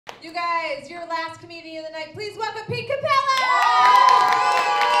You guys, your last comedian of the night, please welcome Pete Capella!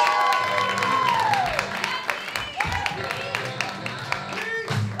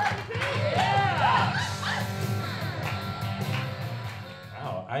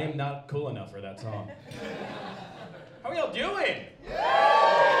 Wow, I am not cool enough for that song. How are y'all doing?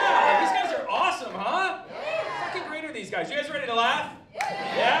 Yeah, these guys are awesome, huh? Fucking great are these guys. You guys ready to laugh?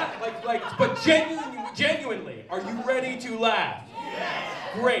 Yeah? But genuinely, are you ready to laugh?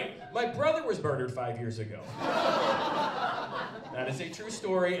 Great. My brother was murdered 5 years ago. That is a true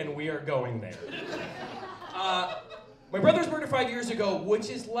story, and we are going there. My brother was murdered 5 years ago, which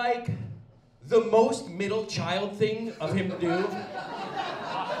is like the most middle child thing of him to do.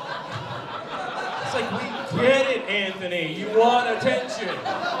 It's like, we get it, Anthony. You want attention.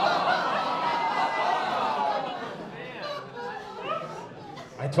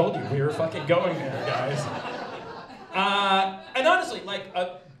 I told you, we were fucking going there, guys. And honestly,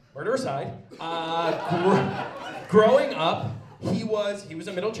 murder aside, growing up, he was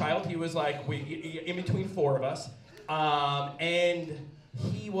a middle child. He was like in between four of us, and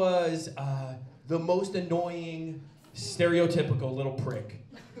he was the most annoying, stereotypical little prick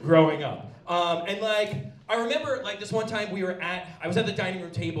growing up. And I remember this one time I was at the dining room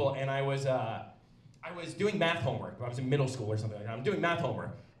table and I was doing math homework. I was in middle school or something like that. I'm doing math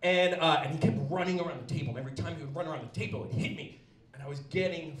homework, and he kept running around the table. And every time he would run around the table, it hit me. And I was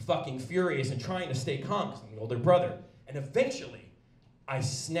getting fucking furious and trying to stay calm because I'm the older brother. And eventually, I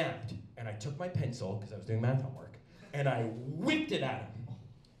snapped and I took my pencil, because I was doing math homework, and I whipped it at him.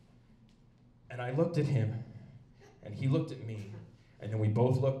 And I looked at him, and he looked at me, and then we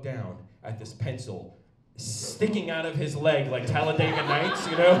both looked down at this pencil sticking out of his leg like Talladega Nights,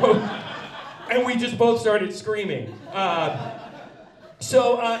 you know? And we just both started screaming.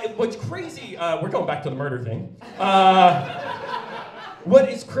 What's crazy, we're going back to the murder thing. What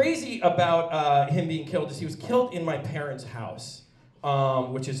is crazy about him being killed is he was killed in my parents' house,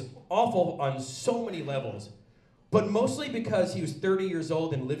 which is awful on so many levels, but mostly because he was 30 years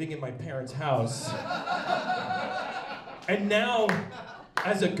old and living in my parents' house. And now,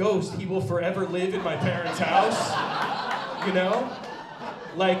 as a ghost, he will forever live in my parents' house, you know?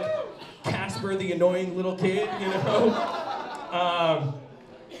 Like Casper, the annoying little kid, you know?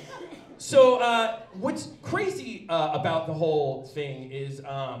 What's crazy about the whole thing is,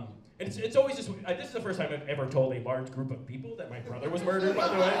 and it's always just, this is the first time I've ever told a large group of people that my brother was murdered, by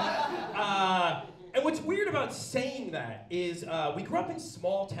the way. And what's weird about saying that is we grew up in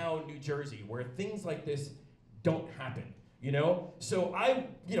small town New Jersey where things like this don't happen, you know? So I,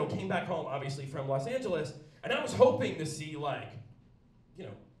 came back home, obviously, from Los Angeles, and I was hoping to see,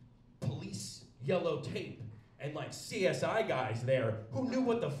 police yellow tape and CSI guys there who knew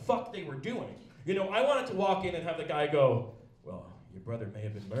what the fuck they were doing. I wanted to walk in and have the guy go, well, your brother may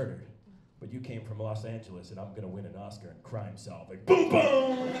have been murdered, but you came from Los Angeles and I'm gonna win an Oscar in crime solving. Boom,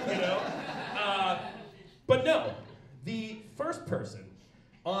 boom, But no, the first person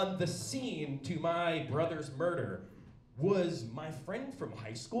on the scene to my brother's murder was my friend from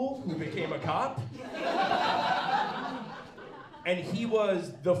high school who became a cop. And he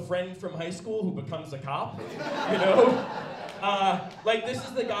was the friend from high school who becomes a cop, you know? This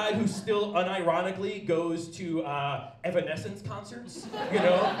is the guy who still unironically goes to Evanescence concerts, you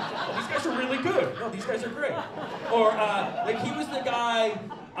know? Oh, these guys are really good. No, these guys are great. Or, he was the guy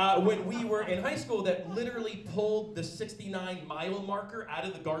when we were in high school that literally pulled the 69-mile marker out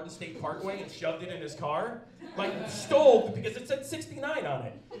of the Garden State Parkway and shoved it in his car. Stole, because it said 69 on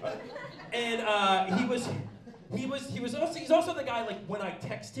it. He's also the guy, when I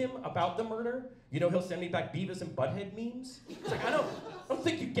text him about the murder, he'll send me back Beavis and Butthead memes. It's I don't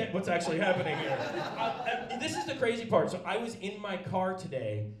think you get what's actually happening here. This is the crazy part. So I was in my car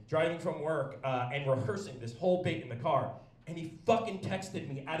today, driving from work, and rehearsing this whole bit in the car, and he fucking texted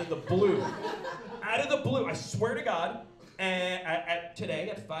me out of the blue. Out of the blue, I swear to God, today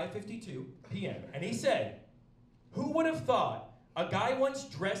at 5:52 p.m., and he said, "Who would have thought a guy once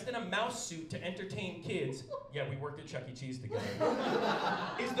dressed in a mouse suit to entertain kids," yeah, we worked at Chuck E. Cheese together,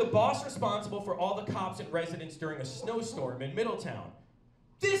 "is the boss responsible for all the cops and residents during a snowstorm in Middletown?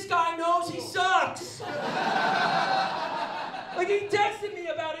 This guy knows he sucks!" He texted me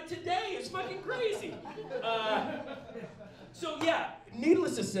about it today. It's fucking crazy.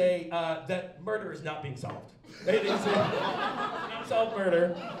 Needless to say, that murder is not being solved. It is an unsolved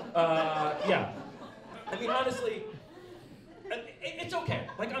murder. Honestly, it's okay.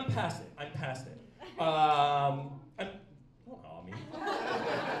 I'm past it.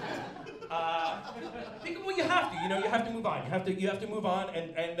 You have to. You have to move on. You have to move on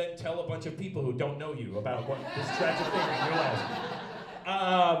and then tell a bunch of people who don't know you about what this tragic thing in your life.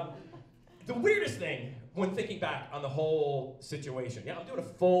 weirdest thing when thinking back on the whole situation. Yeah, I'm doing a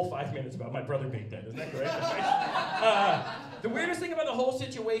full 5 minutes about my brother being dead. Isn't that great? The weirdest thing about the whole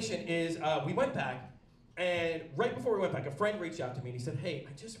situation is we went back, and right before we went back, a friend reached out to me and he said, hey,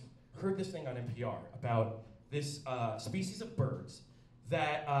 I just heard this thing on NPR about this species of birds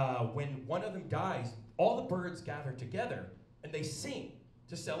that when one of them dies, all the birds gather together and they sing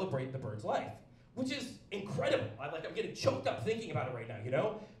to celebrate the bird's life, which is incredible. I'm getting choked up thinking about it right now, you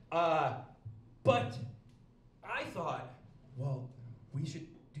know? But I thought, well, we should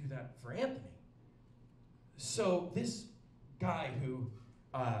do that for Anthony. So this guy who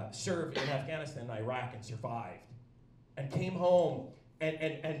served in Afghanistan and Iraq and survived and came home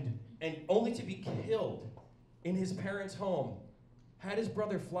and only to be killed in his parents' home, had his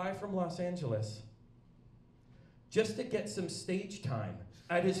brother fly from Los Angeles just to get some stage time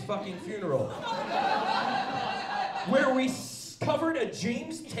at his fucking funeral, where we covered a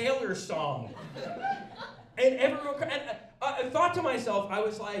James Taylor song. And everyone, and I thought to myself, I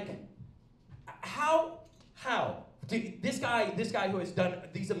was like, how? This guy who has done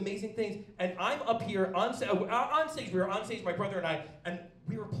these amazing things, and I'm up here on stage, we were on stage, my brother and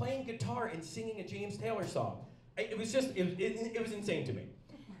we were playing guitar and singing a James Taylor song. It was just, it was insane to me.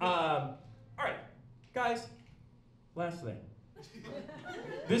 All right, guys, last thing.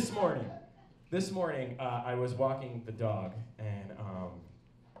 This morning, I was walking the dog, and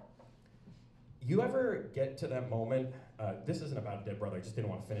you ever get to that moment, this isn't about a dead brother, I just didn't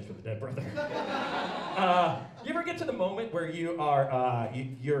want to finish with a dead brother. You ever get to the moment where you are,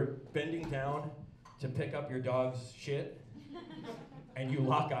 you're bending down to pick up your dog's shit, and you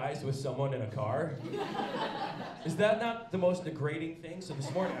lock eyes with someone in a car? Is that not the most degrading thing? So this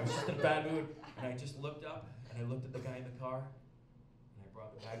morning, I was just in a bad mood, and I just looked up, and I looked at the guy in the car, and I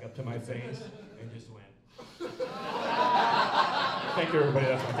brought the bag up to my face, and just went. Thank you, everybody.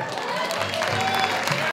 That's my time.